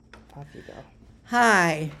Off you go.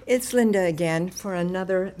 Hi, it's Linda again for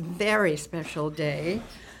another very special day.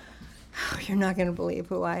 You're not going to believe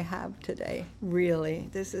who I have today, really.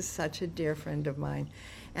 This is such a dear friend of mine.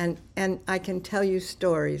 And I can tell you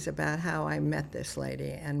stories about how I met this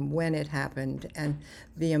lady and when it happened and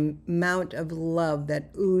the amount of love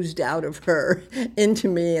that oozed out of her into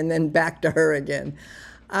me and then back to her again.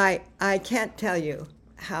 I can't tell you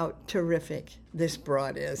how terrific this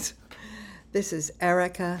broad is. This is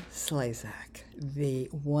Erika Slezak, the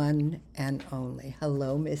one and only.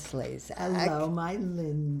 Hello, Miss Slezak. Hello, my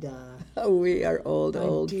Linda. Oh, we are old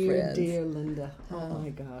dear, friends. dear Linda. Oh my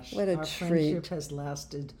gosh. What a Our treat. friendship has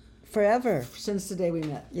lasted Forever. since the day we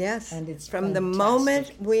met. Yes. And it's from the fantastic.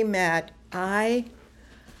 moment we met,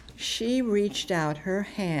 she reached out her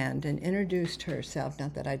hand and introduced herself.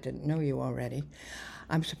 Not that I didn't know you already.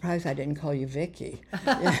 I'm surprised I didn't call you Vicky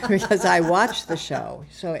because I watched the show.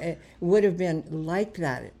 So it would have been like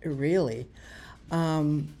that, really.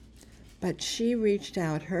 But she reached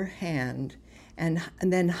out her hand and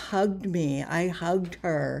then hugged me. I hugged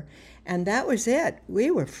her. And that was it.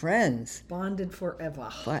 We were friends. Bonded forever.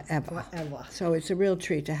 Forever. Forever. So it's a real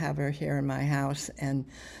treat to have her here in my house and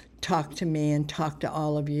talk to me and talk to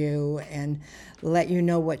all of you and let you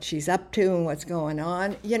know what she's up to and what's going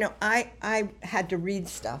on. You know, I had to read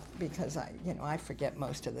stuff because I forget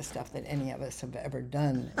most of the stuff that any of us have ever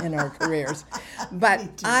done in our careers.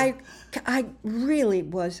 But I really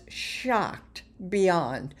was shocked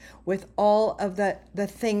beyond with all of the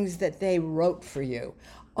things that they wrote for you.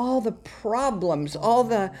 All the problems,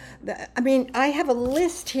 I mean, I have a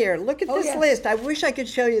list here. Look at this yes. list. I wish I could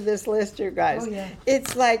show you this list, you guys. Oh, yeah.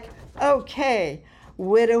 It's like, okay,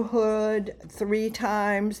 widowhood 3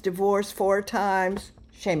 times, divorce 4 times.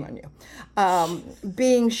 Shame on you.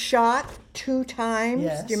 Being shot 2 times.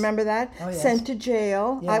 Yes. Do you remember that? Oh, yes. Sent to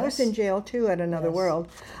jail. I was Yes. in jail, too, at Another Yes. World.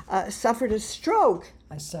 Suffered a stroke.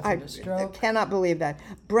 I suffered a stroke. I cannot believe that.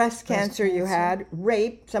 Breast cancer you had.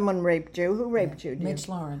 Rape. Someone raped you. Who raped you? Mitch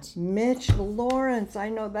Lawrence. Mitch Lawrence. I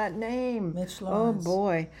know that name. Mitch Lawrence.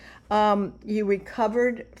 Oh, boy. You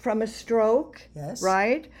recovered from a stroke. Yes.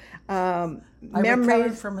 Right? I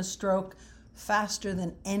recovered from a stroke faster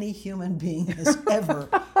than any human being has ever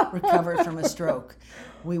recovered from a stroke.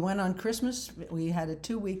 We went on Christmas. We had a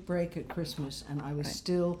 2-week break at Christmas, and I was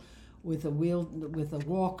still with a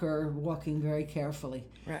walker, walking very carefully.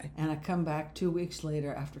 Right. And I come back 2 weeks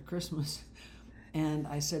later after Christmas, and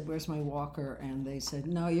I said, "Where's my walker?" And they said,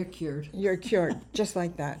 "No, you're cured." You're cured, just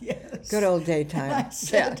like that. Yes. Good old daytime. I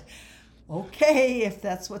said, "Okay, if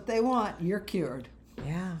that's what they want, you're cured."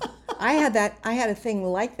 Yeah. I had a thing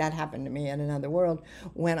like that happen to me in Another World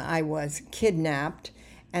when I was kidnapped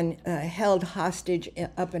and held hostage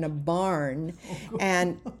up in a barn,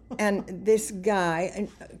 and this guy,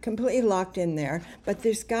 completely locked in there, but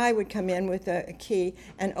this guy would come in with a key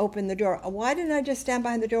and open the door. Why didn't I just stand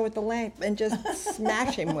behind the door with the lamp and just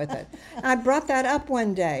smash him with it? I brought that up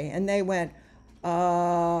one day, and they went,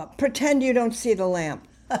 pretend you don't see the lamp.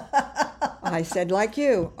 I said, like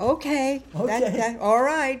you, okay. Okay. All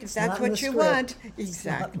right, if that's not in what the you script. want. It's not in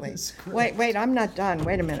Exactly. the script. Wait, I'm not done.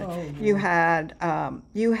 Wait a minute. Oh, no.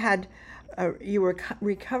 You were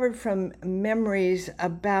recovered from memories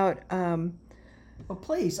about Oh,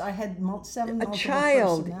 please! I had 7 a multiple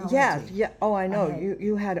child. personalities. Yes, yeah. Oh, I know.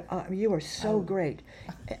 had- You were so great.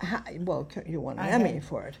 Well, you won an I Emmy had-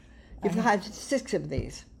 for it. You've had 6 of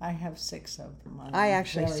these. I have 6 of them. I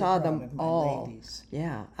actually very saw proud them of my all. ladies.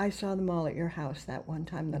 Yeah, I saw them all at your house that one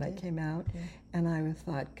time that I came out, and I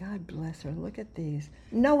thought, God bless her. Look at these.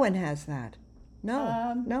 No one has that.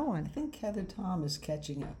 No, no I one. think Heather Tom is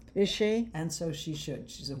catching up, Is she? and so she should.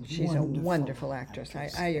 She's She's a wonderful actress.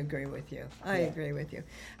 I agree with you. I agree with you.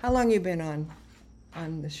 How long you been on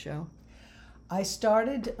this show? I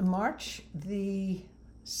started March the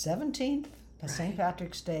 17th, St.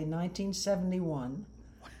 Patrick's Day, 1971.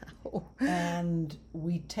 Oh, And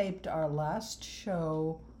we taped our last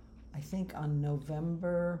show, I think, on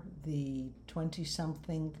November the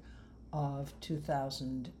 20-something of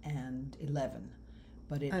 2011.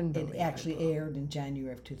 But it actually aired in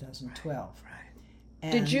January of 2012.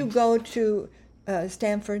 right. Did you go to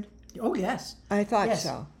Stanford? Oh, yes. I thought Yes,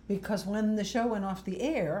 so. because when the show went off the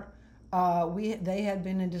air, they had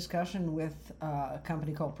been in discussion with a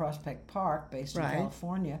company called Prospect Park, based in Right.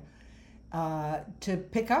 California, to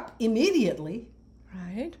pick up immediately.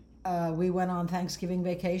 Right. We went on Thanksgiving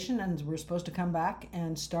vacation and we're supposed to come back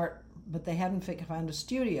and start, but they hadn't found a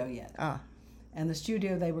studio yet. Ah. And the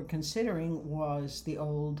studio they were considering was the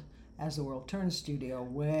old As the World Turns studio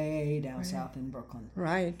way down south in Brooklyn.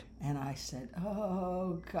 Right. And I said,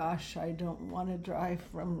 oh gosh, I don't want to drive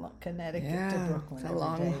from Connecticut to Brooklyn it's a every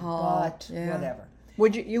long day, haul. but whatever.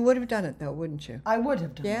 You would have done it though, wouldn't you? I would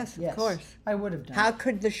have done yes, it. Yes, of course. I would have done How it.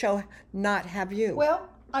 could the show not have you? Well,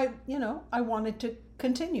 I wanted to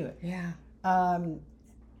continue it. Yeah.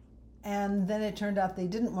 And then it turned out they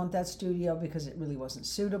didn't want that studio because it really wasn't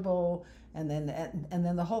suitable, and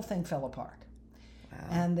then the whole thing fell apart. Wow.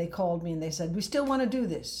 And they called me and they said, we still want to do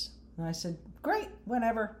this. And I said, great,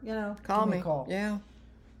 whenever, call give me. A call. Yeah.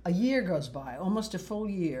 A year goes by, almost a full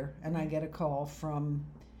year, and I get a call from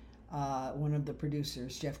one of the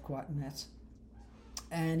producers, Jeff Quatinetz,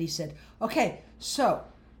 and he said, okay, so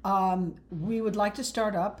we would like to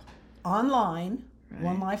start up online,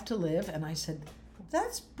 One Life to Live. And I said,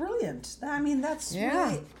 that's brilliant. I mean, that's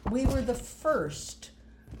really, we were the first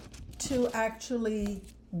to actually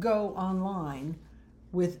go online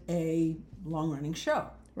with a long-running show.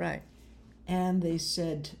 Right. And they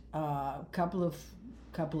said a couple of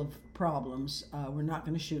problems. We're not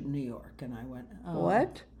going to shoot in New York. And I went,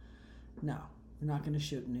 what? No, we're not going to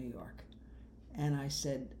shoot in New York. And I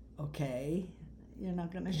said, okay, you're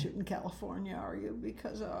not going to shoot in California, are you?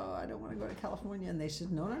 Because, I don't want to go to California. And they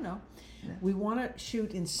said, no. Yeah. We want to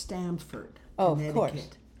shoot in Stamford, Connecticut. Of course.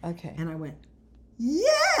 Okay. And I went,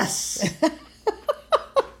 yes!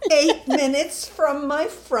 8 minutes from my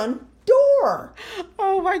front door.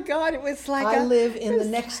 Oh my God, it was like I live in the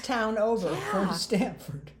next town over from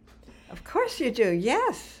Stamford. Of course you do,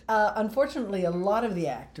 yes. Unfortunately, a lot of the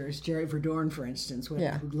actors, Jerry Verdorn, for instance, who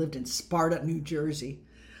lived in Sparta, New Jersey,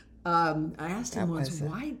 I asked him once,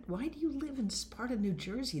 why do you live in Sparta, New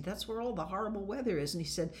Jersey? That's where all the horrible weather is. And he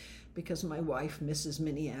said, because my wife misses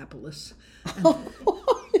Minneapolis.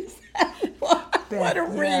 What a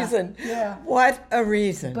reason. Yeah. What a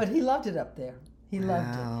reason. But he loved it up there. He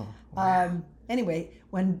loved it. Wow. Anyway,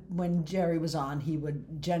 when Jerry was on, he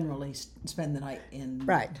would generally spend the night in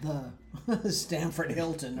the Stamford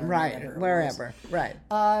Hilton or wherever. Right.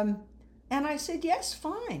 And I said, yes,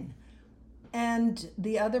 fine. And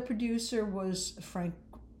the other producer was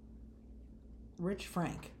Rich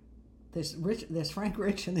Frank. There's Frank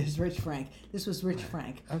Rich and there's Rich Frank. This was Rich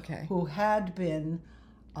Frank, who had been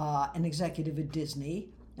an executive at Disney.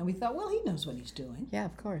 And we thought, well, he knows what he's doing. Yeah,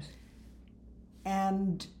 of course.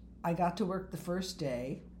 And I got to work the first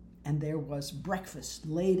day, and there was breakfast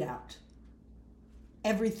laid out.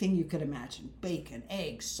 Everything you could imagine. Bacon,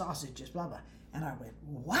 eggs, sausages, blah, blah. And I went,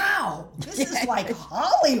 wow, this is like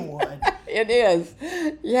Hollywood. It is.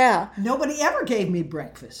 Yeah. Nobody ever gave me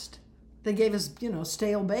breakfast. They gave us,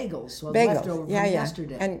 stale bagels left over from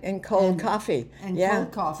yesterday. And cold coffee. And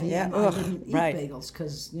cold coffee. Yeah. And I didn't eat bagels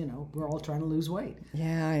because, we're all trying to lose weight.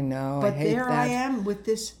 Yeah, I know. But I hate there that. I am with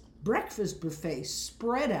this breakfast buffet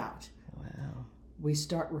spread out. Wow. We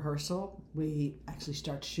start rehearsal. We actually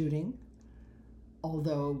start shooting.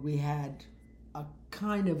 Although we had a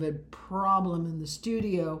kind of a problem in the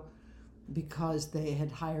studio because they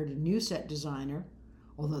had hired a new set designer,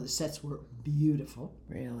 although the sets were beautiful.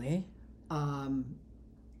 Really?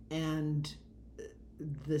 And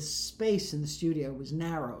the space in the studio was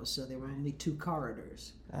narrow, so there were only 2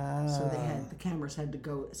 corridors. So the cameras had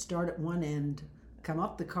to start at one end, come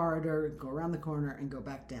up the corridor, go around the corner, and go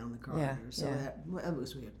back down the corridor. That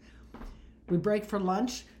was weird. We break for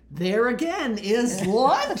lunch. There again is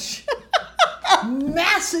lunch.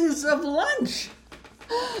 Masses of lunch.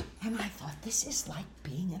 And I thought, this is like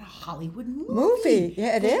being in a Hollywood movie.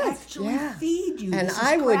 Yeah, it they is. Actually feed you. And this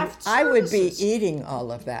I would be eating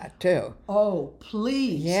all of that too. Oh,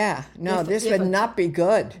 please. Yeah. No, this would not be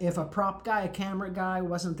good. If a prop guy, a camera guy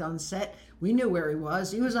wasn't on set, we knew where he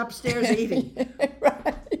was. He was upstairs eating.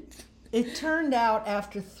 Right. It turned out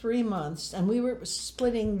after 3 months, and we were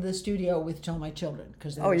splitting the studio with all my children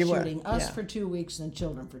because they were shooting us for 2 weeks and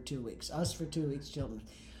children for 2 weeks. Us for 2 weeks, children.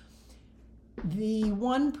 The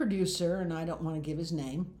one producer, and I don't want to give his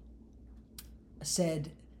name,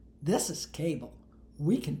 said, this is cable.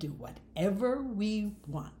 We can do whatever we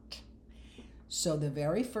want. So the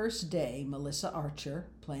very first day, Melissa Archer,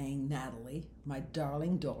 playing Natalie, my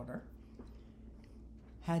darling daughter,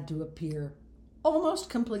 had to appear almost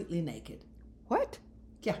completely naked. What?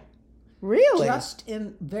 Yeah. Really? Just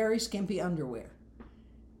in very skimpy underwear.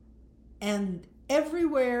 And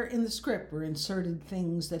everywhere in the script were inserted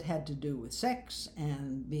things that had to do with sex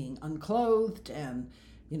and being unclothed and,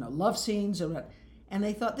 love scenes and what. And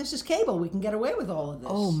they thought, this is cable. We can get away with all of this.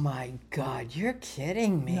 Oh, my God. You're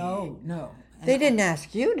kidding me. No. They didn't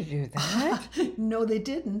ask you to do that. No, they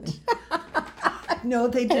didn't. No,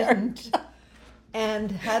 they didn't.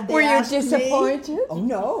 And had they Were you asked disappointed? me, oh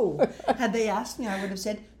no. Had they asked me, I would have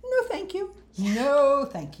said, no, thank you. No,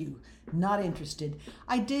 thank you. Not interested.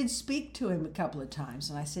 I did speak to him a couple of times,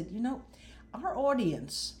 and I said, our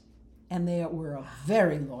audience, and they were a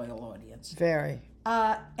very loyal audience. Very.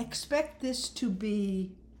 Expect this to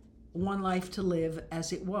be One Life to Live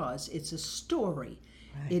as it was. It's a story.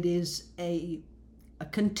 Right. It is a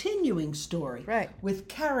continuing story, right, with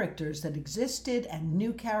characters that existed and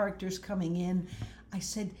new characters coming in. I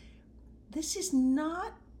said, this is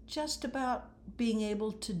not just about being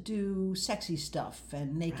able to do sexy stuff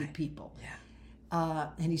and naked people. Yeah.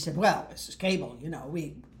 And he said, well, this is cable, we're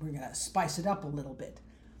going to spice it up a little bit.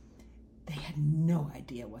 They had no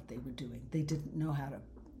idea what they were doing. They didn't know how to,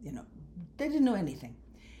 they didn't know anything.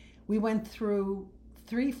 We went through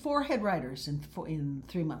 4 head writers in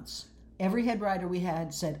 3 months. Every head writer we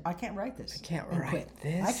had said, I can't write this. I can't and write quit.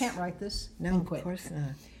 this. I can't write this. No, and quit. Of course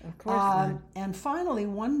not. Of course not. And finally,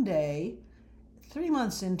 one day, 3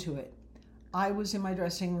 months into it, I was in my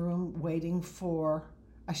dressing room waiting for,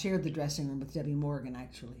 I shared the dressing room with Debbie Morgan,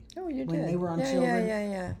 actually. Oh, you did? When they were on Children.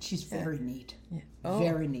 Yeah. She's very neat. Yeah. Oh.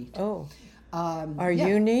 Very neat. Oh. Are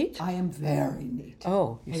you neat? I am very neat.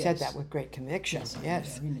 Oh, you said that with great conviction.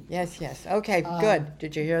 Yes. Very neat. Yes. Okay, good.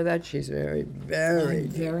 Did you hear that? She's very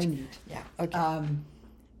neat. Yeah. Okay.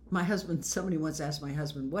 My husband, somebody once asked my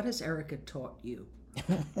husband, what has Erika taught you?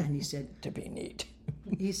 And he said, to be neat.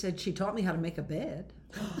 He said, she taught me how to make a bed.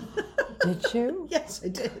 Did you? Yes, I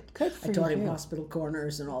did. Good for I taught him you. hospital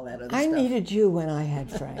corners and all that other I stuff. needed you when I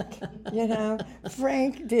had Frank.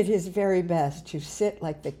 Frank did his very best to sit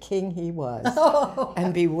like the king he was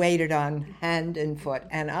and be waited on hand and foot.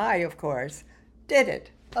 And I, of course, did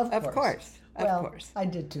it. Of course. I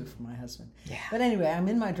did too for my husband. Yeah. But anyway, I'm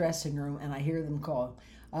in my dressing room and I hear them call,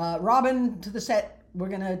 Robin, to the set.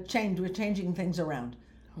 We're changing things around.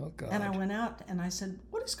 Oh, God. And I went out and I said,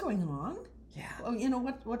 what is going on? Yeah.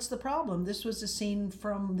 Well, what's the problem? This was a scene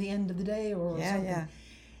from The End of the Day or something. Yeah.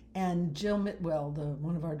 And Jill Mitwell,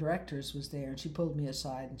 one of our directors, was there, and she pulled me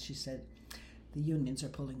aside and she said, the unions are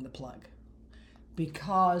pulling the plug.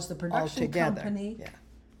 Because the production company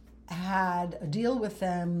had a deal with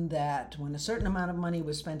them that when a certain amount of money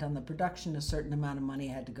was spent on the production, a certain amount of money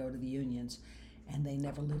had to go to the unions, and they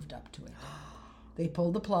never lived up to it. They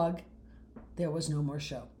pulled the plug. There was no more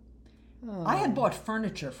show. Oh. I had bought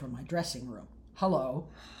furniture for my dressing room. Hello.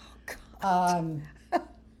 And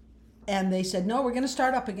they said, no, we're going to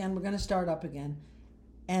start up again.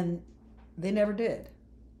 And they never did.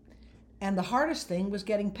 And the hardest thing was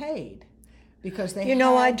getting paid. Because they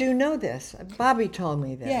I do know this. Bobby told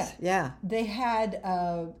me this. Yeah. They had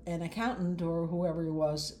an accountant or whoever he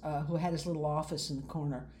was who had his little office in the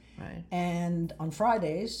corner. Right. And on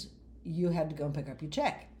Fridays, you had to go and pick up your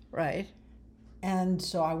check. Right. And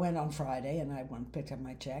so I went on Friday and I went and picked up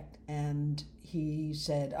my check. And he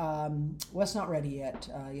said, well, it's not ready yet.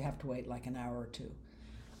 You have to wait like an hour or two.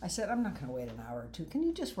 I said, I'm not going to wait an hour or two. Can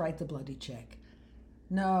you just write the bloody check?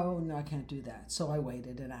 No, I can't do that. So I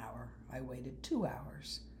waited an hour. I waited 2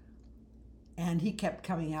 hours. And he kept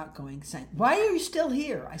coming out saying, why are you still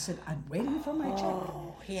here? I said, I'm waiting for my check.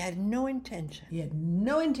 Oh, he had no intention. He had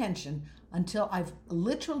no intention until I've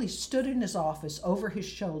literally stood in his office over his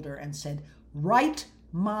shoulder and said, write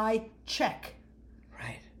my check.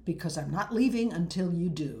 Right. Because I'm not leaving until you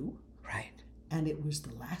do. Right. And it was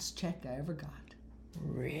the last check I ever got.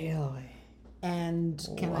 Really? And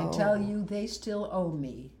can I tell you, they still owe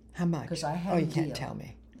me. How much? Because I had a deal. You can't tell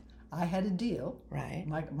me. I had a deal. Right.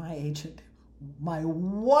 My agent, my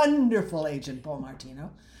wonderful agent, Paul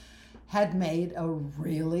Martino, had made a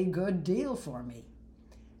really good deal for me.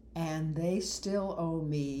 And they still owe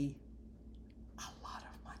me a lot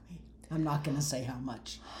of money. I'm not going to say how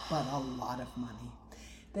much, but a lot of money.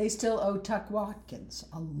 They still owe Tuck Watkins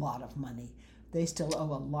a lot of money. They still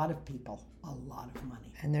owe a lot of people a lot of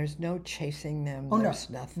money. And there's no chasing them. Oh, there's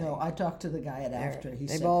nothing. No, I talked to the guy at After.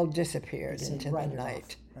 They've all disappeared into the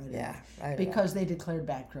night. Right because they declared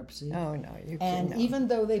bankruptcy. Oh, no. And even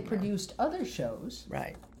though they produced other shows,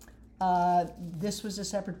 right, this was a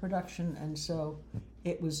separate production, and so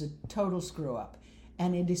it was a total screw-up.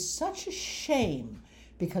 And it is such a shame,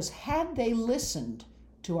 because had they listened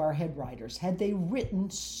to our head writers, had they written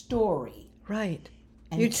story... Right.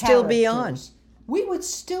 You'd still be on. We would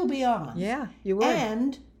still be on. Yeah, you would.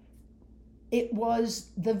 And it was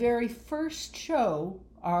the very first show,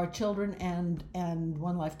 Our Children and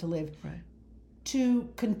One Life to Live, right, to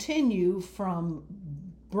continue from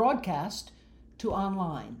broadcast to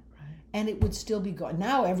online. Right. And it would still be going.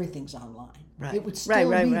 Now everything's online. Right. It would still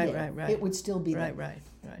be there. Right. It would still be there. Right.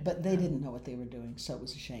 But they didn't know what they were doing, so it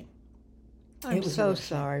was a shame. I'm so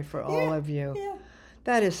sorry for all of you. Yeah.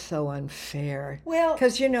 That is so unfair. Well,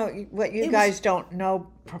 because what you guys don't know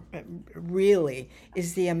really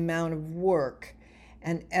is the amount of work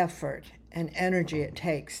and effort and energy it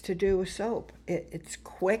takes to do a soap. It's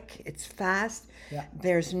quick, it's fast. Yeah.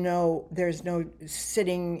 There's no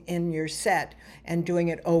sitting in your set and doing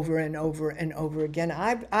it over and over and over again.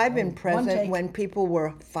 I've been present when people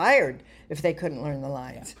were fired if they couldn't learn the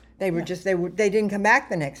lines. Yeah. They were they didn't come back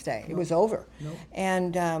the next day. It was over. Nope.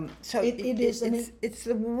 And so it's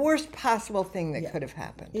the worst possible thing that could have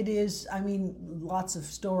happened. It is. I mean, lots of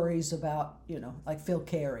stories about, like Phil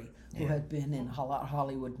Carey, who had been in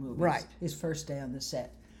Hollywood movies. Right. His first day on the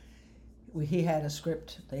set. He had a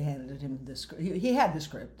script. They handed him the script. He had the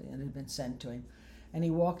script, and it had been sent to him. And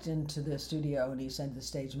he walked into the studio, and he said to the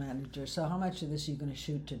stage manager, "So how much of this are you going to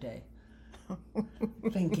shoot today?"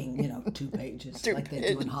 Thinking, 2 pages, like they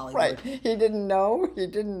do in Hollywood. Right. He didn't know.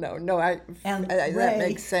 No, that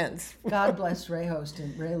makes sense. God bless Ray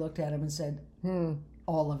Hostin. Ray looked at him and said,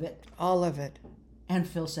 all of it. All of it. And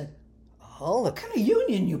Phil said, all of what kind of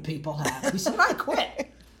union you people have? He said, I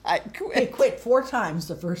quit. I quit. He quit 4 times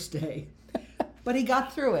the first day. But he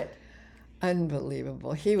got through it.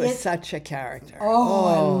 Unbelievable. He was such a character. Oh,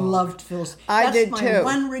 I loved Phil's. I did too. That's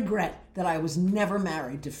my one regret, that I was never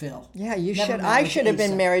married to Phil. Yeah, you should. I should have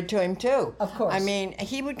been married to him too. Of course. I mean,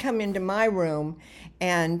 he would come into my room,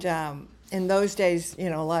 and in those days, a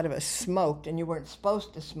lot of us smoked, and you weren't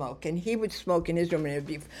supposed to smoke. And he would smoke in his room, and it would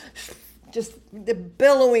be just the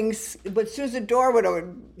billowing. But as soon as the door would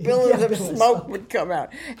open, billows of smoke would come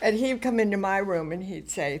out. And he'd come into my room, and he'd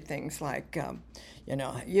say things like,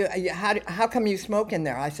 how come you smoke in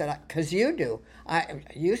there? I said, because you do.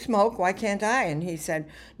 You smoke, why can't I? And he said,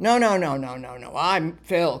 no, I'm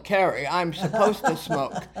Phil Carey. I'm supposed to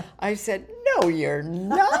smoke. I said, no, you're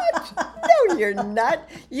not. No, you're not.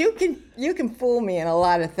 You can fool me in a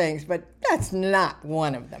lot of things, but that's not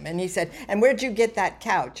one of them. And he said, and where'd you get that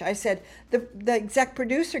couch? I said, the exec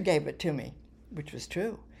producer gave it to me, which was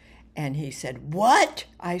true. And he said, what?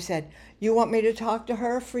 I said, you want me to talk to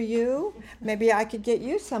her for you? Maybe I could get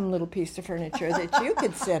you some little piece of furniture that you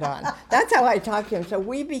could sit on. That's how I talked to him. So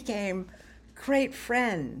we became great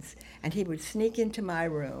friends. And he would sneak into my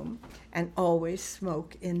room and always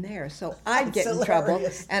smoke in there. So I'd get in trouble,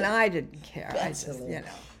 and I didn't care. That's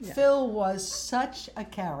Phil was such a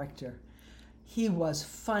character. He was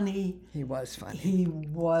funny. He was funny. He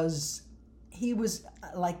was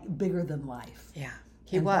like bigger than life. Yeah.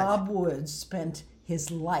 Bob Woods spent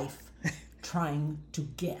his life trying to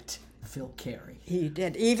get Phil Carey. He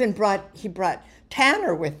did. He brought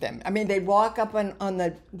Tanner with them. I mean, they'd walk up on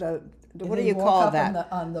the what do you call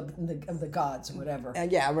that? On the gods or whatever.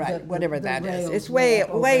 Yeah, right. Whatever that is. It's way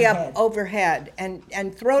up overhead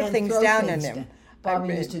and throw things down in them.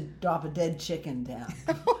 Bobby used to drop a dead chicken down.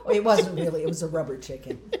 It wasn't really. It was a rubber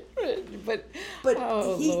chicken. but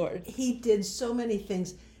Lord, he did so many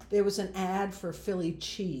things. There was an ad for Philly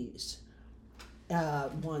cheese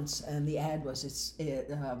once, and the ad was it's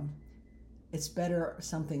better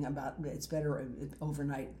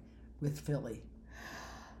overnight with Philly,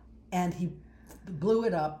 and he blew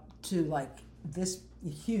it up to like this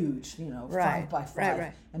huge, 5 by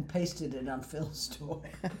 5, and pasted it on Phil's door.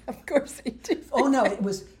 Of course he did. Oh no, it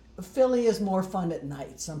was Philly is more fun at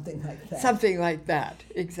night, something like that. Something like that,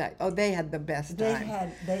 exactly. Oh, they had the best time.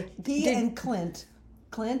 And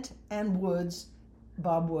Clint and Woods,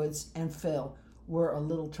 Bob Woods and Phil were a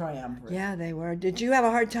little triumvirate. Yeah, they were. Did you have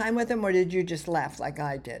a hard time with them, or did you just laugh like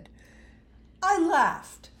I did? I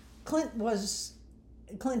laughed. Clint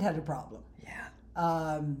had a problem.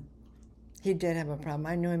 Yeah. He did have a problem.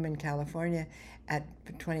 I knew him in California at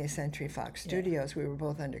 20th Century Fox Studios. We were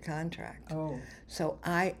both under contract. Oh. So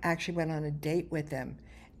I actually went on a date with him,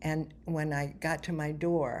 and when I got to my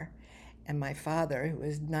door, and my father, who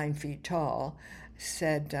was 9 feet tall,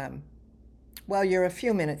 said, well, you're a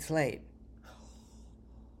few minutes late.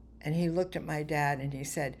 And he looked at my dad and he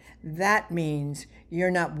said, that means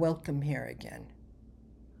you're not welcome here again.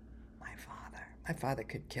 My father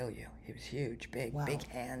could kill you. He was huge, big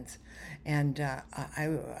hands. And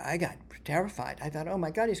I got terrified. I thought, oh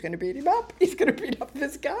my God, he's going to beat him up. He's going to beat up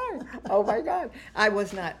this guy. Oh my God. I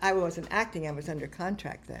wasn't acting. I was under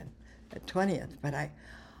contract then at 20th, but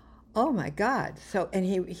oh my God! So, and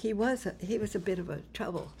he was a bit of a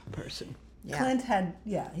trouble person. Yeah. Clint had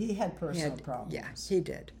personal problems. Yeah, he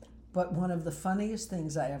did. But one of the funniest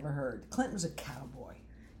things I ever heard. Clint was a cowboy.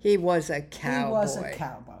 He was a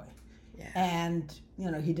cowboy. Yeah. And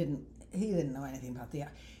he didn't know anything about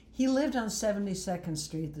he lived on 72nd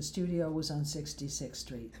Street. The studio was on 66th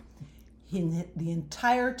Street. The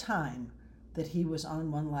entire time that he was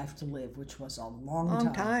on One Life to Live, which was a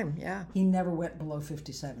long time, yeah. He never went below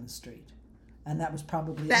 57th Street. And that was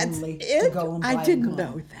probably That's only it? to go and buy a gun. I didn't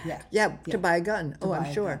know that. Yeah, to buy a gun. To buy I'm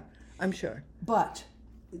a sure. gun. I'm sure. But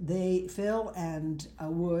Phil and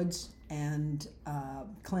Woods and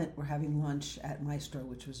Clint were having lunch at Maestro,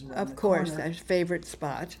 which was around the corner. Of course, their favorite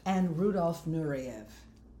spot. And Rudolf Nureyev,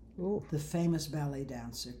 Ooh. the famous ballet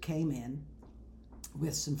dancer, came in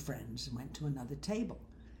with some friends and went to another table.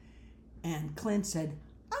 And Clint said,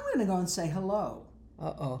 I'm going to go and say hello.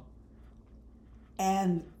 Uh-oh.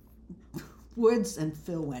 And Woods and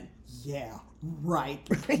Phil went, yeah, right.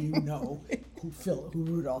 You know who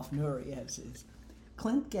Rudolf Nureyev is.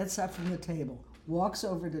 Clint gets up from the table, walks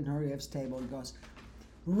over to Nureyev's table and goes,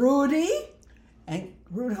 Rudy? And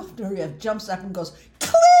Rudolf Nureyev jumps up and goes,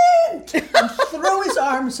 Clint! And threw his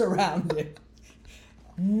arms around him.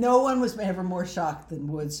 No one was ever more shocked than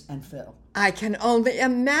Woods and Phil. I can only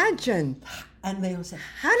imagine. And they said,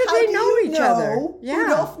 How did they know each other? Yeah.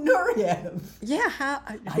 Rudolf Nureyev. Yeah,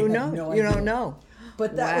 who knows? No you idea. don't know.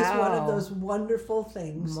 But that was one of those wonderful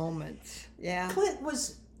things. Moments. Yeah. Clint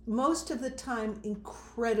was most of the time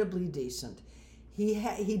incredibly decent.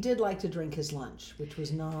 He did like to drink his lunch, which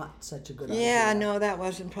was not such a good idea. Yeah, no, that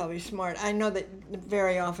wasn't probably smart. I know that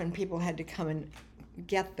very often people had to come and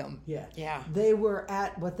get them. Yeah. Yeah. They were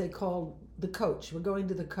at what they called the coach. We're going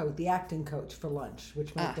to the acting coach for lunch,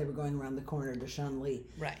 which meant they were going around the corner to Shanli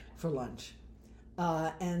for lunch.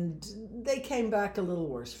 And they came back a little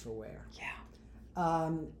worse for wear. Yeah.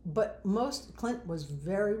 But Clint was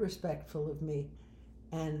very respectful of me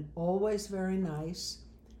and always very nice.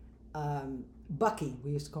 Bucky,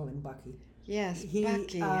 we used to call him Bucky. Yes,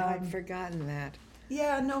 Bucky. I'd forgotten that.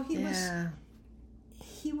 Yeah, no,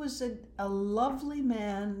 he was a lovely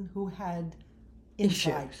man who had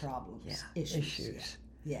inside problems. Yeah. Issues.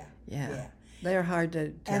 Yeah. They're hard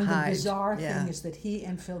to and hide. And the bizarre thing is that he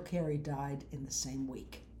and Phil Carey died in the same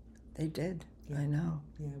week. They did. Yeah. I know.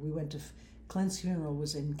 Yeah, we went to Clint's funeral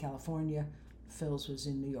was in California. Phil's was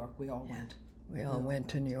in New York. We all went. We all went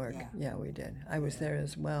to New York. Yeah, we did. I was there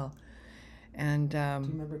as well. And do you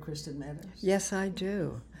remember Kristen Meadows? Yes, I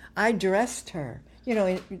do. I dressed her. You know,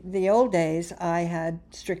 in the old days, I had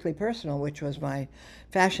Strictly Personal, which was my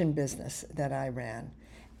fashion business that I ran,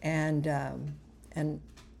 and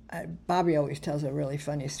Bobby always tells a really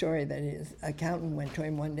funny story that his accountant went to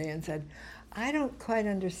him one day and said, "I don't quite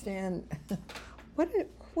understand what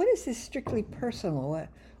is this Strictly Personal? What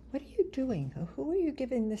are you doing? Who are you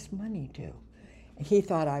giving this money to?" He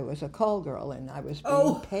thought I was a call girl and I was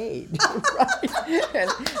being paid. Right?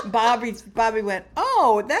 And Bobby went,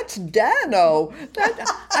 "Oh, that's Dano.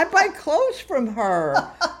 I buy clothes from her."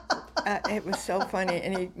 It was so funny,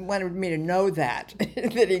 and he wanted me to know that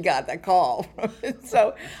he got the call.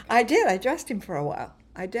 So I did. I dressed him for a while.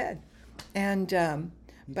 I did, and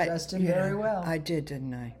but dressed him very well. I did,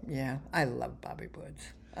 didn't I? Yeah, I love Bobby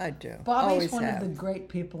Woods. I do. Bobby's Always one have. of the great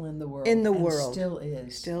people in the world. In the and world. Still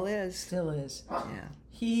is. Still is. Still is. Yeah.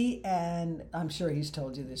 He and, I'm sure he's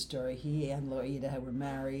told you this story, he and Loida were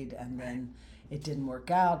married and then it didn't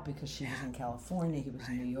work out because she was in California, he was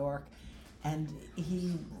in New York. And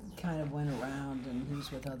he kind of went around and he was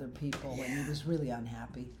with other people and he was really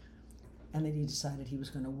unhappy. And then he decided he was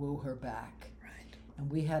going to woo her back. Right. And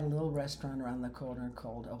we had a little restaurant around the corner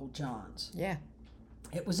called Old John's. Yeah.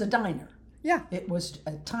 It was a diner. Yeah. It was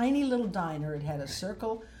a tiny little diner. It had a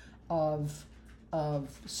circle of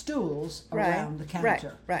stools around the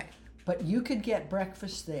counter. Right. But you could get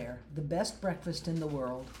breakfast there, the best breakfast in the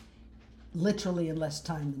world, literally in less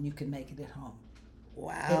time than you could make it at home.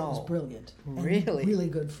 Wow. It was brilliant. Really? And really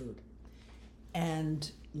good food.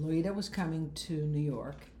 And Loida was coming to New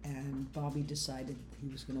York, and Bobby decided he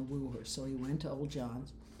was going to woo her. So he went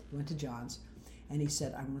to John's, and he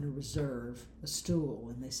said, "I'm going to reserve a stool."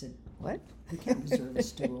 And they said, "What? You can't reserve a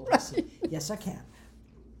stool." I said, "Yes, I can.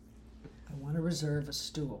 I want to reserve a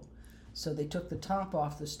stool." So they took the top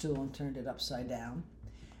off the stool and turned it upside down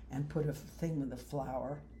and put a thing with a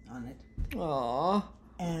flower on it. Aww.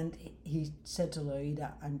 And he said to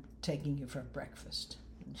Loida, "I'm taking you for breakfast."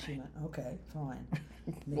 And she went, "Okay, fine."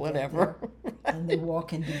 Whatever. And they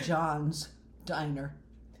walk into John's diner.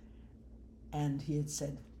 And he had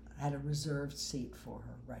said, I had a reserved seat for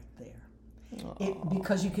her right there.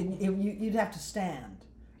 Because you'd have to stand.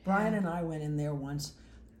 Brian and I went in there once,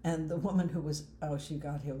 and the woman who was, she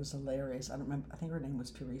got here was hilarious. I don't remember, I think her name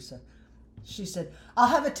was Teresa. She said, "I'll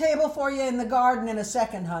have a table for you in the garden in a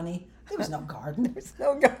second, honey." There was no garden. There was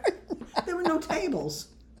no garden. There were no tables.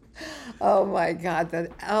 Oh my God!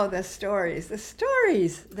 The stories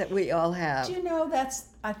that we all have. Do you know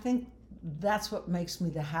I think that's what makes me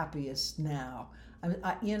the happiest now.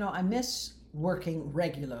 I miss working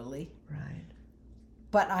regularly. Right.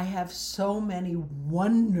 But I have so many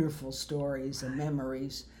wonderful stories and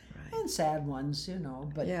memories, and sad ones,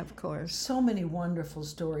 but Yeah, of course. so many wonderful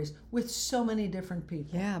stories with so many different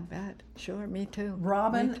people. Yeah, I bet. Sure, me too.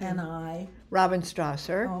 Robin Me too. and I, Robin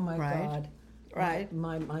Strasser. oh my right. God. Right.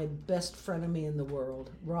 My best frenemy in the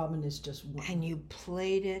world. Robin is just one. And you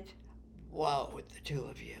played it well with the two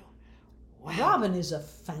of you. Wow. Robin is a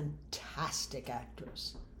fantastic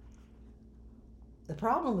actress. The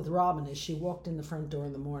problem with Robin is she walked in the front door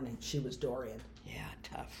in the morning. She was Dorian. Yeah,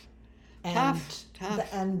 tough. And,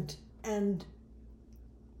 Tough. And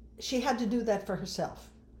she had to do that for herself.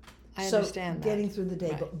 I understand that. Getting through the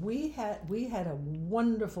day. Right. But we had a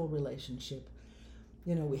wonderful relationship.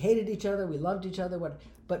 We hated each other, we loved each other,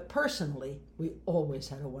 but personally, we always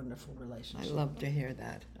had a wonderful I relationship. love to hear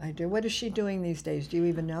that. I do. What is she doing these days? Do you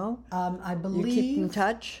even know? I You believe keep in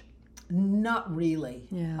touch? not really.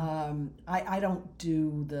 Yeah. I don't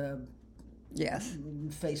do the Yes.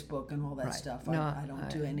 Facebook and all that Right. stuff. No, I don't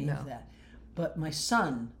do any no. of that. But my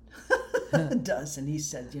son does, and he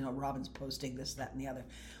said, Robin's posting this, that, and the other.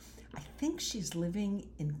 I think she's living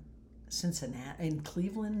in Cincinnati, in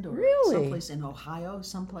Cleveland, or Really? someplace in Ohio,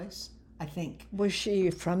 someplace. I think. Was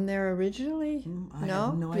she from there originally? I No?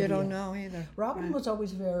 have no You idea. don't know either. Robin was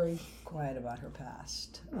always very quiet about her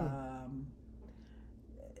past.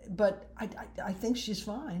 But I think she's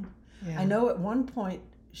fine. Yeah. I know at one point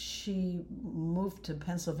she moved to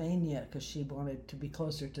Pennsylvania because she wanted to be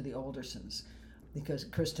closer to the Aldersons, because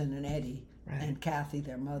Kristen and Eddie and Kathy,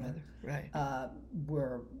 their mother, Right.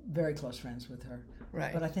 were very close friends with her.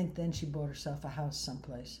 Right. But I think then she bought herself a house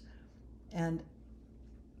someplace. And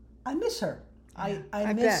I miss her. Yeah.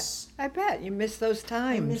 I miss... I bet. You miss those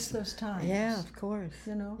times. I miss those times. Yeah, of course.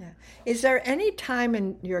 Yeah. Is there any time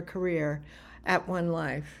in your career at One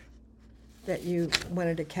Life that you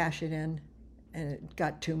wanted to cash it in and it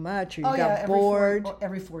got too much or you got bored?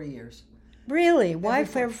 Every 4 years. Really? Why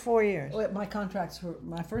Every for 4 years? Well, my contracts were,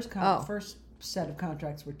 my first set of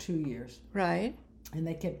contracts were 2 years. Right. And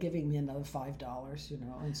they kept giving me another $5,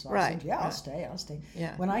 and so I Right, said, yeah, right. I'll stay.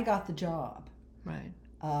 Yeah. When I got the job, Right.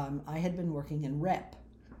 I had been working in rep,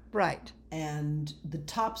 Right. and the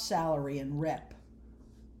top salary in rep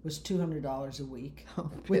was $200 a week, Oh,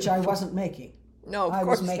 which I wasn't making. No, of I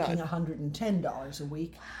course was making not. $110 a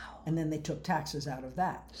week, and then they took taxes out of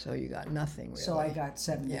that. So you got nothing really. So I got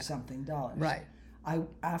 $70-something. Right.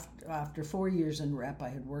 After 4 years in rep, I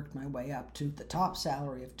had worked my way up to the top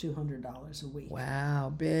salary of $200 a week.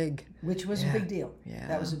 Wow, big. Which was a big deal. Yeah.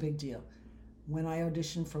 That was a big deal. When I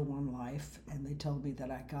auditioned for One Life and they told me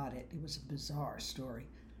that I got it, it was a bizarre story.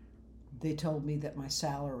 They told me that my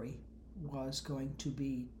salary was going to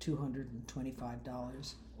be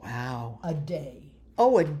 $225 Wow. a day.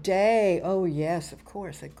 Oh, a day. Oh, yes, of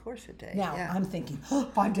course a day. Now, yeah. I'm thinking,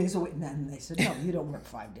 5 days a week. And then they said, no, you don't work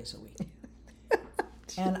 5 days a week.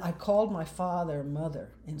 And I called my father and mother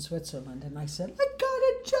in Switzerland, and I said, I got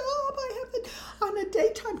a job. I have it on a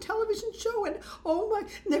daytime television show, and and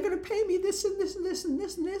they're going to pay me this and this and this and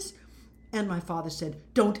this and this. And my father said,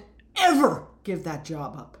 don't ever give that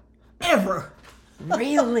job up. Ever.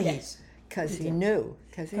 Really? Yes. Because he knew.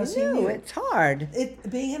 Because he he knew. knew. It's hard.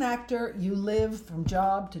 Being an actor, you live from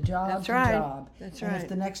job to job That's to right. job. That's and right. if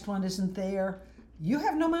the next one isn't there, you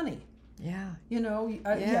have no money. Yeah. You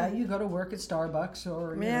go to work at Starbucks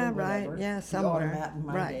or Yeah, whatever. right. Yeah, the somewhere. Automat in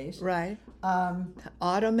my right. days. Right.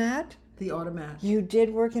 Automat? The Automat. You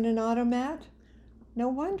did work in an automat? No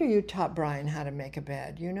wonder you taught Brian how to make a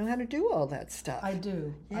bed. You know how to do all that stuff. I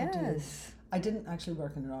do. Yes. I didn't actually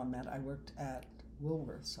work in an Automat. I worked at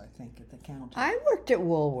Woolworths, I think, at the counter. I worked at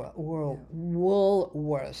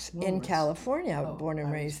Woolworths in California. I was born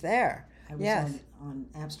and raised there. I was yes. on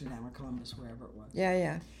Amsterdam or Columbus, wherever it was.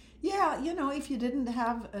 Yeah. Yeah, if you didn't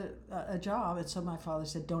have a job, and so my father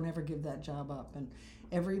said, don't ever give that job up. And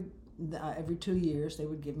every 2 years, they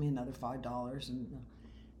would give me another $5.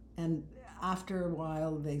 And after a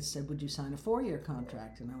while, they said, would you sign a 4-year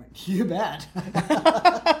contract? And I went, you bet.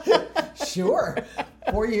 Sure.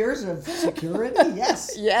 4 years of security?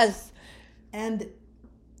 Yes. Yes. And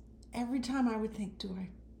every time I would think, do I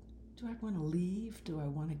want to leave? Do I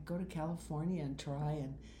want to go to California and try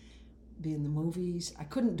and be in the movies? I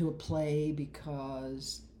couldn't do a play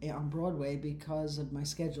on Broadway because of my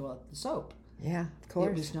schedule at the soap. Yeah, of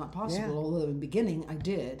course. It was not possible, Yeah. although in the beginning I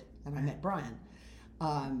did, and I met Brian.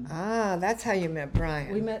 That's how you met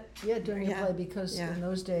Brian. We met, during the play, because Yeah. in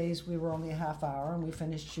those days we were only a half hour, and we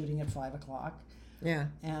finished shooting at 5 o'clock. Yeah.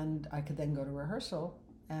 And I could then go to rehearsal,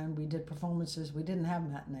 and we did performances. We didn't have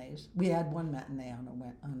matinees. We had one matinee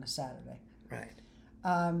on a Saturday. Right.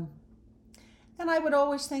 And And I would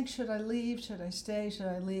always think, should I leave? Should I stay? Should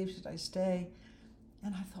I leave? Should I stay?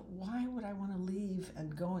 And I thought, why would I want to leave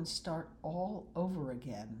and go and start all over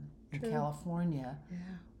again in California,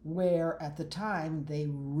 where at the time they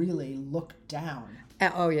really looked down?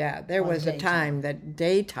 Oh, yeah. There was a time that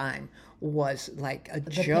daytime was like a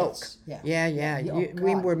joke. Pits, Yeah.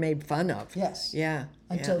 We were made fun of. Yes. Yeah.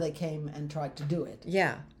 Until they came and tried to do it.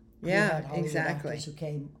 Yeah. We had Yeah, Hollywood exactly. actors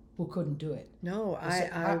who couldn't do it. No,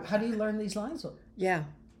 How do you learn these lines? Yeah,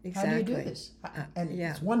 exactly. How do you do this? And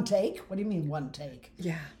yeah. it's one take? What do you mean one take?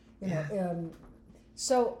 Yeah. You know,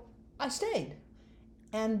 so I stayed.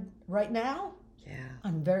 And right now,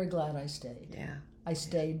 I'm very glad I stayed. Yeah. I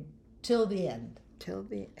stayed till the end. Till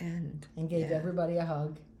the end. And gave everybody a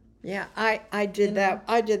hug. Yeah, I did that.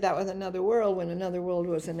 I did that with Another World when Another World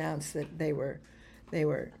was announced that they were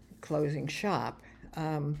closing shop.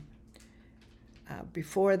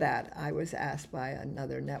 Before that, I was asked by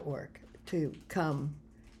another network to come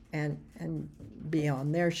and be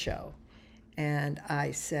on their show, and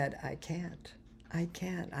I said, I can't.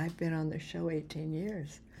 I've been on the show 18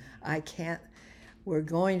 years. I can't. We're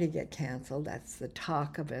going to get canceled. That's the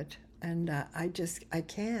talk of it, and I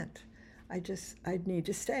can't. I need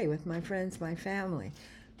to stay with my friends, my family.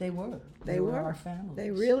 They were our family.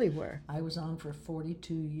 They really were. I was on for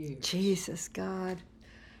 42 years. Jesus God.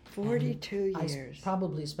 42 years. I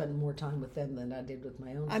probably spent more time with them than I did with my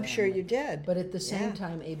own family. I'm sure you did. But at the same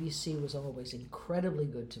time, ABC was always incredibly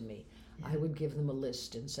good to me. I would give them a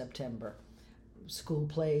list in September. School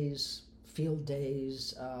plays, field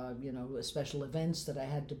days, special events that I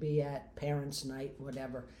had to be at, parents' night,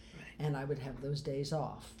 whatever. Right. And I would have those days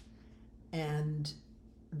off. And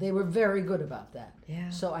they were very good about that. Yeah.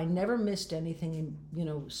 So I never missed anything,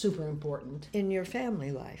 super important. In your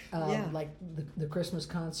family life. Like the Christmas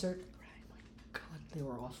concert. Right. My God, they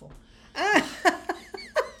were awful.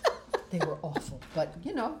 They were awful. But,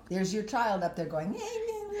 there's your child up there going,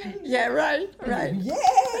 yay. Yeah, right. Yay!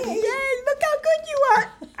 Yay, look how good you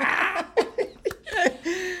are.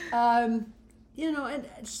 And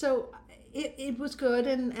so it was good,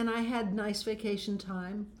 and I had nice vacation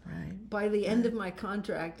time. Right. By the end of my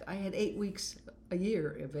contract, I had 8 weeks a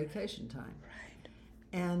year of vacation time. Right.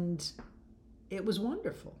 And it was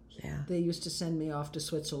wonderful. Yeah. They used to send me off to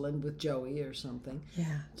Switzerland with Joey or something.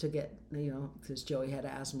 Yeah. To get, because Joey had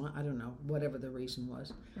asthma. I don't know, whatever the reason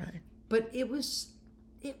was. Right. But it was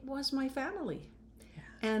my family.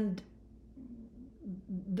 Yeah. And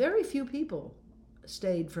very few people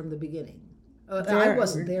stayed from the beginning. I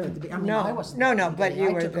wasn't there at the beginning. I wasn't there. No, but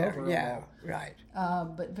you were took there. over Yeah, right.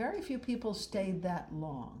 But very few people stayed that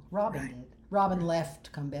long. Robin did. Robin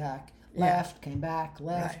left, come back, left, came back,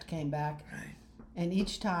 left, came back. Right. And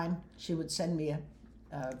each time she would send me a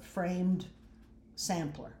framed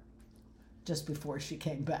sampler just before she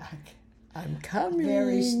came back. I'm coming.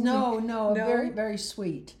 Very, very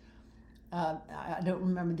sweet. I don't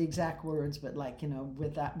remember the exact words, but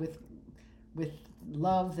with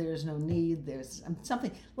love, there's no need. There's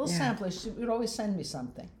something, little samplers. She would always send me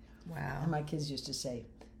something. Wow. And my kids used to say,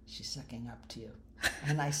 she's sucking up to you.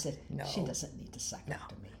 And I said, no, she doesn't need to suck up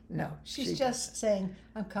to me. No. She's just saying,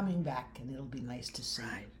 I'm coming back and it'll be nice to see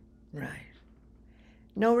you. Right.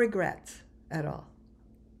 No regrets at all.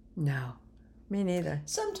 No. Me neither.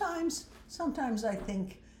 Sometimes I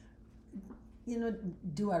think,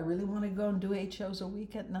 do I really want to go and do 8 shows a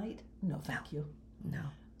week at night? No, thank you. No.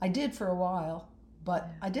 I did for a while,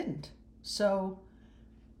 but I didn't. So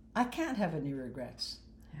I can't have any regrets.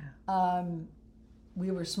 Yeah.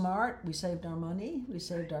 We were smart. We saved our money. We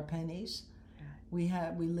saved our pennies.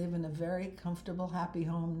 Right. We live in a very comfortable, happy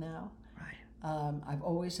home now. Right. I've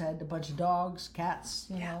always had a bunch of dogs, cats,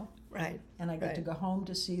 you know. Right. And I get to go home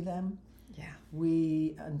to see them. Yeah.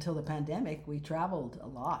 Until the pandemic, we traveled a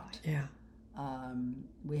lot. Yeah.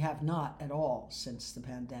 We have not at all since the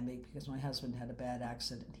pandemic because my husband had a bad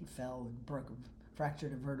accident. He fell and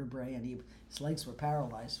fractured a vertebrae, and his legs were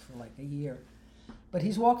paralyzed for like a year. But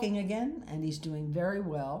he's walking again, and he's doing very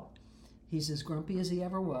well. He's as grumpy as he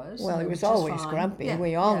ever was. Well, he was always grumpy. Yeah,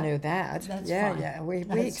 we all knew that. That's fine. Yeah. We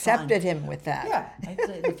accepted him with that. Yeah.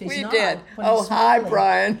 If he's we not, did. Oh, hi,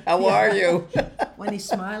 Brian. How are you? When he's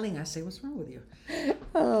smiling, I say, what's wrong with you?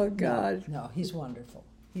 Oh, God. No, he's wonderful.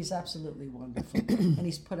 He's absolutely wonderful. And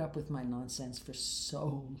he's put up with my nonsense for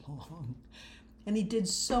so long. And he did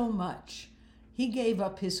so much. He gave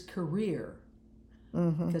up his career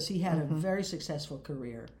because he had a very successful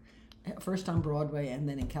career, first on Broadway and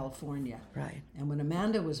then in California. Right. And when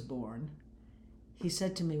Amanda was born, he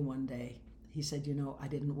said to me one day, he said, I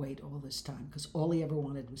didn't wait all this time because all he ever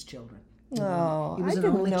wanted was children. He was I an didn't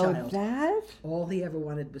only know child. that. All he ever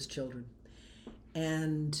wanted was children.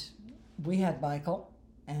 And we had Michael,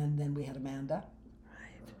 and then we had Amanda.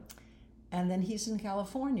 Right. And then he's in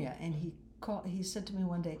California, and he said to me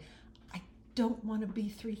one day, I don't want to be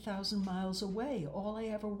 3,000 miles away. All I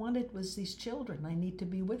ever wanted was these children. I need to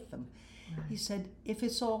be with them. Right. He said, if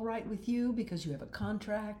it's all right with you, because you have a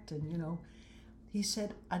contract, and he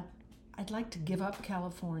said, I'd like to give up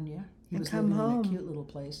California. He was living in a cute little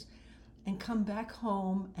place, and come back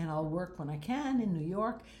home, and I'll work when I can in New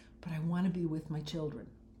York, but I want to be with my children.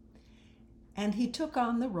 And he took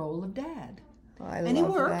on the role of dad. And he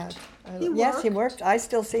worked. Yes, he worked. I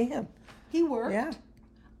still see him. He worked. Yeah.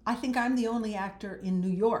 I think I'm the only actor in New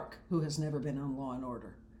York who has never been on Law and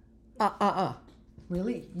Order.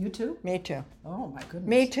 Really? You too? Me too. Oh my goodness.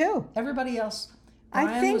 Me too. Everybody else.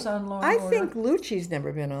 Brian was on Law and Order. I think Lucci's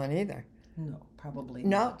never been on either. No, probably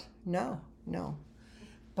not. No.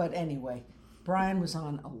 But anyway, Brian was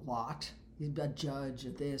on a lot. He's a judge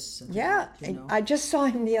of this. And yeah, that, I just saw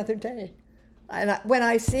him the other day. And when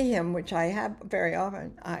I see him, which I have very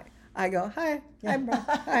often, I go, hi, Brian,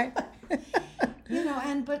 hi.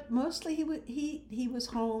 But mostly he was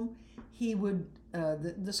home. He would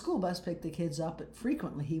the school bus pick the kids up.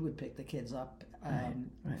 Frequently, he would pick the kids up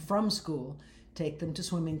from school, take them to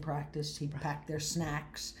swimming practice. He'd pack their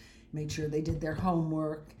snacks, made sure they did their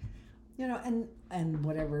homework, and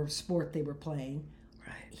whatever sport they were playing.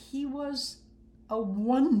 Right. He was a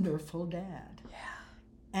wonderful dad. Yeah.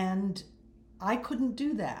 And I couldn't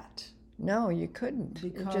do that. No, you couldn't.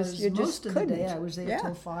 Because you most of couldn't. The day I was there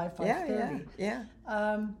till 5:30. Yeah.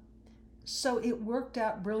 So it worked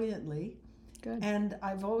out brilliantly. Good. And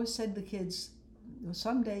I've always said to the kids,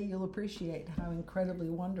 someday you'll appreciate how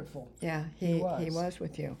incredibly wonderful he was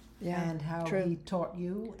with you. Yeah, and how he taught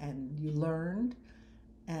you, and you learned,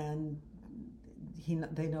 and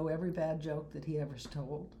they know every bad joke that he ever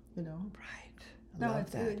told. Right.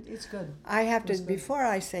 It's good. I have to, before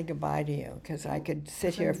I say goodbye to you, because I could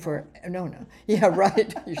sit here for, no. Yeah,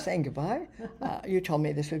 right. You're saying goodbye? You told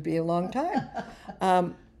me this would be a long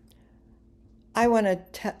time. I want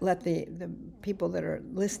to let the people that are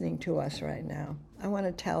listening to us right now, I want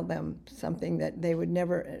to tell them something that they would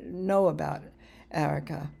never know about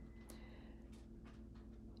Erika.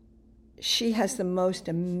 She has the most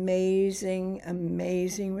amazing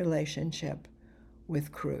relationship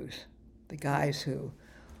with crews, the guys who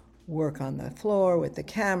work on the floor with the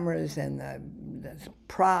cameras and the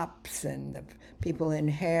props and the people in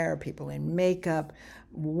hair, people in makeup,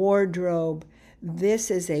 wardrobe. This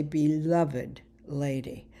is a beloved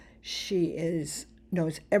lady. She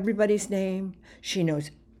knows everybody's name. She knows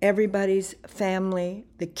everybody's family,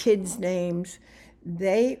 the kids' names.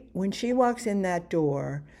 When she walks in that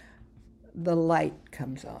door, the light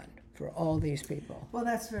comes on for all these people. Well,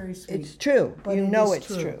 that's very sweet. It's true. But it's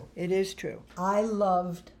true. It is true. I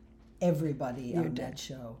loved everybody on that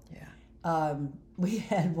show. Yeah. We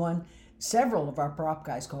had several of our prop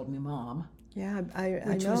guys called me Mom. Yeah, I know.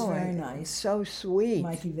 Which was very nice. So sweet.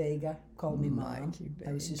 Mikey Vega called me Mom.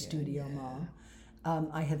 I was his studio mom.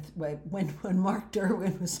 I had when Mark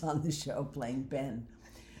Derwin was on the show playing Ben,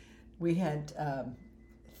 we had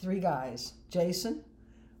 3 guys: Jason,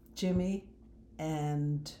 Jimmy,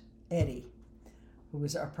 and Eddie, who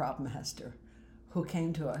was our prop master, who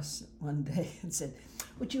came to us one day and said,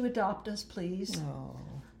 "Would you adopt us, please?"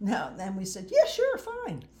 No. And we said, "Yeah, sure,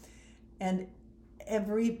 fine." And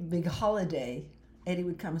every big holiday, Eddie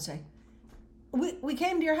would come and say, we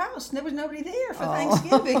came to your house and there was nobody there for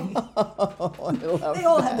Thanksgiving. They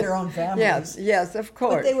all had their own families. Yes, of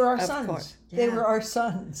course. But they were our sons. Yeah. They were our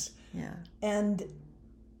sons. Yeah. And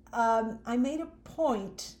I made a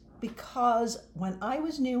point, because when I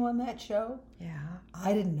was new on that show,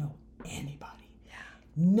 I didn't know anybody. Yeah.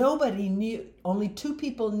 Nobody knew. Only 2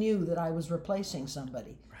 people knew that I was replacing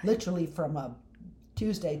somebody, literally from a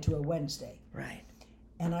Tuesday to a Wednesday. Right.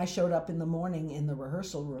 And I showed up in the morning in the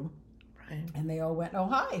rehearsal room. Right. And they all went, "Oh,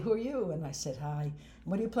 hi, who are you?" And I said, "Hi.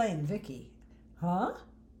 What are you playing, Vicky?" "Huh?"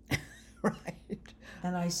 Right.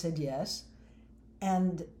 And I said, "Yes."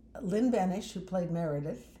 And Lynn Benish, who played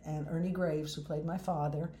Meredith, and Ernie Graves, who played my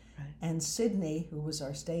father, and Sydney, who was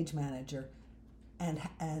our stage manager, and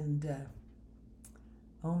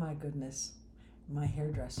oh my goodness, my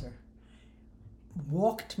hairdresser,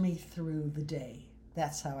 walked me through the day.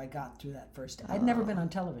 That's how I got through that first day. I'd never been on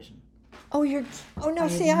television. I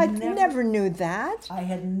never knew that. I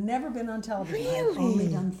had never been on television. Really? I had only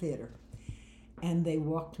done theater. And they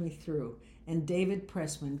walked me through. And David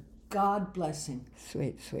Pressman, God bless him.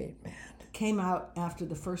 Sweet man. Came out after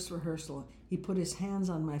the first rehearsal. He put his hands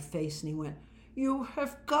on my face and he went, "You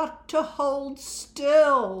have got to hold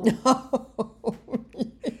still."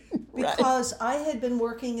 Because I had been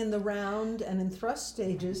working in the round and in thrust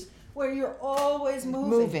stages where you're always moving.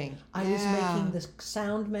 Moving. I was making the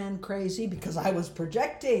sound man crazy because I was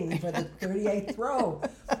projecting for the 38th row.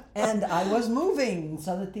 And I was moving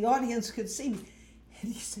so that the audience could see me.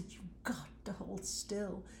 And he said, "You've got to hold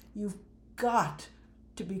still. You've got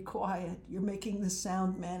to be quiet. You're making the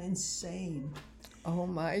sound man insane." Oh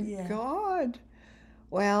my God.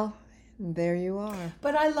 Well, there you are.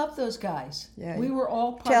 But I love those guys. Yeah. We were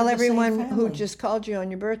all part Tell of the everyone same who family. just called you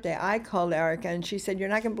on your birthday. I called Erika, and she said, "You're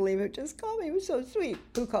not going to believe it. Just call me. It was so sweet."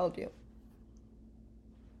 Who called you?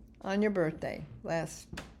 On your birthday last.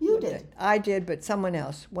 You what did. day? I did, but someone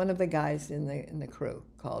else, one of the guys in the crew,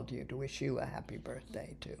 called you to wish you a happy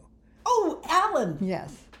birthday too. Oh, Alan.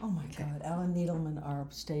 Yes. Oh my God, Alan Needleman, our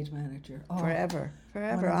stage manager. Oh, Forever. one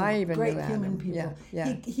Forever. of the I even great knew human Adam. people.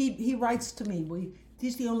 Yeah. He writes to me.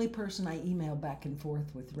 He's the only person I email back and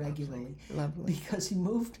forth with regularly. Lovely. Because he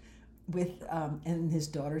moved with, and his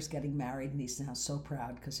daughter's getting married, and he's now so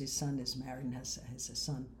proud because his son is married and has a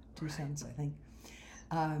son, two sons, I think.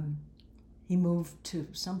 He moved to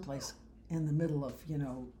someplace in the middle of,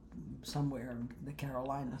 somewhere in the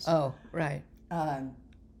Carolinas. Oh, right.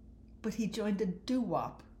 But he joined a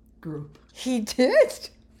doo-wop group. He did?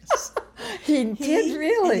 He did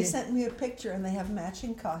really? And he sent me a picture, and they have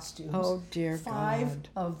matching costumes. Oh, dear 5 God.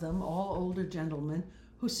 of them, all older gentlemen,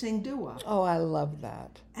 who sing doo-wop. Oh, I love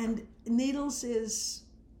that. And Needles is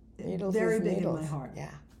Needles very is big Needles. in my heart.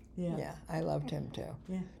 Yeah. Yeah. Yeah, I loved him too.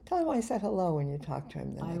 Yeah. Tell him I said hello when you talk to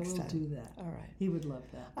him the I next will time. do that. All right. He would love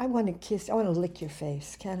that. I want to lick your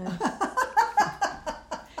face, can I?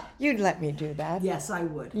 You'd let me do that. Yes, I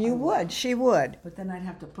would. You I would. She would. But then I'd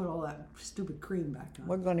have to put all that stupid cream back on.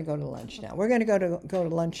 We're going to go to lunch now. We're going to go to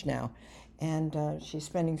lunch now, and she's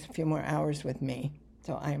spending a few more hours with me,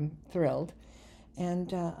 so I'm thrilled.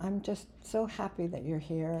 And I'm just so happy that you're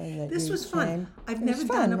here and that This you was came. fun. I've It was never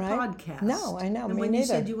fun, done a right? podcast. No, I know. And Me when neither. you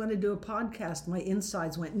said you want to do a podcast, my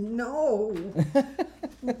insides went, no.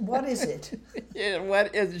 What is it? Yeah,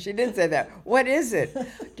 what is it? She did say that. What is it?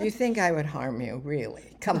 Do you think I would harm you?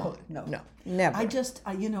 Really? Come on. no. Never.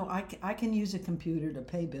 I can use a computer to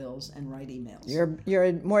pay bills and write emails.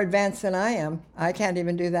 You're more advanced than I am. I can't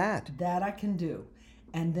even do that. That I can do.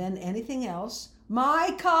 And then anything else,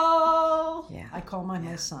 Michael! Yeah. I call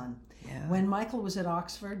my son. Yeah. When Michael was at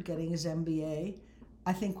Oxford getting his MBA,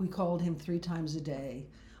 I think we called him 3 times a day.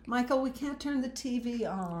 Michael, we can't turn the TV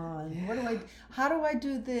on. How do I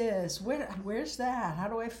do this? Where's that? How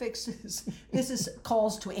do I fix this? This is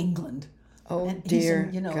calls to England. Oh, and dear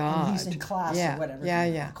he's in, God. And he's in class Yeah, or whatever.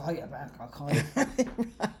 yeah. I'll call you back. I'll call you.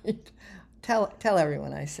 Right. Tell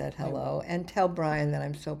everyone I said hello, and tell Brian that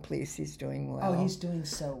I'm so pleased he's doing well. Oh, he's doing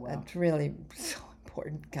so well. That's really so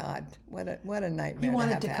important. God, what a nightmare. He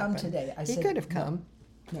wanted to to have come happen. today. I He said, could have come.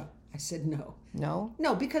 No. I said no. No?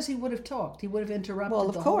 No, because he would have talked. He would have interrupted Well,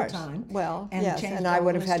 of the course. whole time. Well, and yes, changed and I all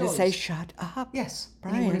would of have my had to say, stories. shut up. Yes,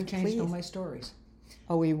 Brian, and he would have changed all please. my stories.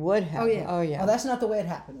 Oh, we would have. Oh yeah. Oh, yeah. Oh, that's not the way it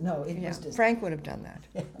happened. No, it Yeah. was just. Frank would have done that.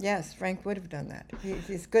 Yeah. Yes, Frank would have done that.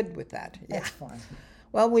 He's good with that. Yeah. That's fine.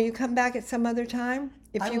 Well, will you come back at some other time?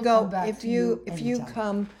 If I you will go, come back if to you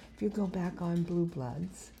anytime. if you go back on Blue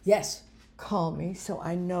Bloods, Yes. call me so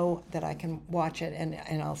I know that I can watch it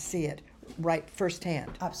and I'll see it right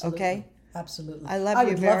firsthand. Absolutely. Okay. Absolutely. I love you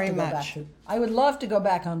would very to go much. back to- I would love to go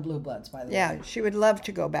back on Blue Bloods. By the way. Yeah, she would love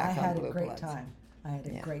to go I back on had Blue a great Bloods. time. I had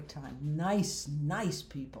a Yeah. great time. Nice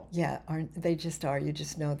people. Yeah, they just are. You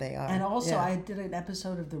just know they are. And also, yeah. I did an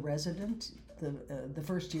episode of The Resident, the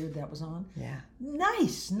first year that was on. Yeah.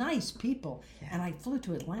 Nice people. And I flew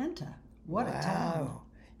to Atlanta. What a time. Wow.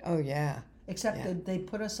 Oh yeah. Except Yeah. that they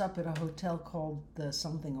put us up at a hotel called the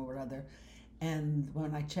something or other. And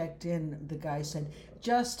when I checked in, the guy said,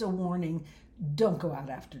 just a warning, don't go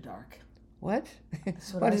out after dark. What? what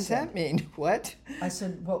What I does said. that mean? What? I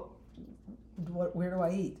said, well, where do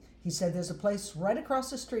I eat? He said, there's a place right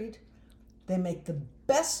across the street. They make the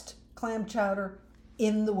best clam chowder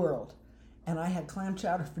in the world. And I had clam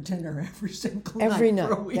chowder for dinner every single Every night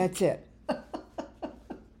for a night. week. That's it.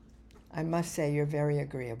 I must say you're very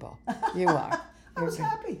agreeable. You are. I was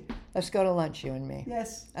happy. Let's go to lunch, you and me.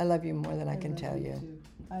 Yes. I love you more than I can love tell you. too.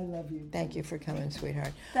 I love you. Thank you for coming,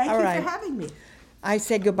 sweetheart. Thank All you right. for having me. I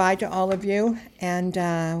say goodbye to all of you, and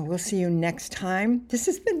we'll see you next time. This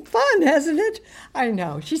has been fun, hasn't it? I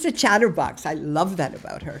know. She's a chatterbox. I love that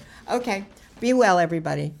about her. Okay. Be well,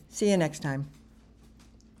 everybody. See you next time.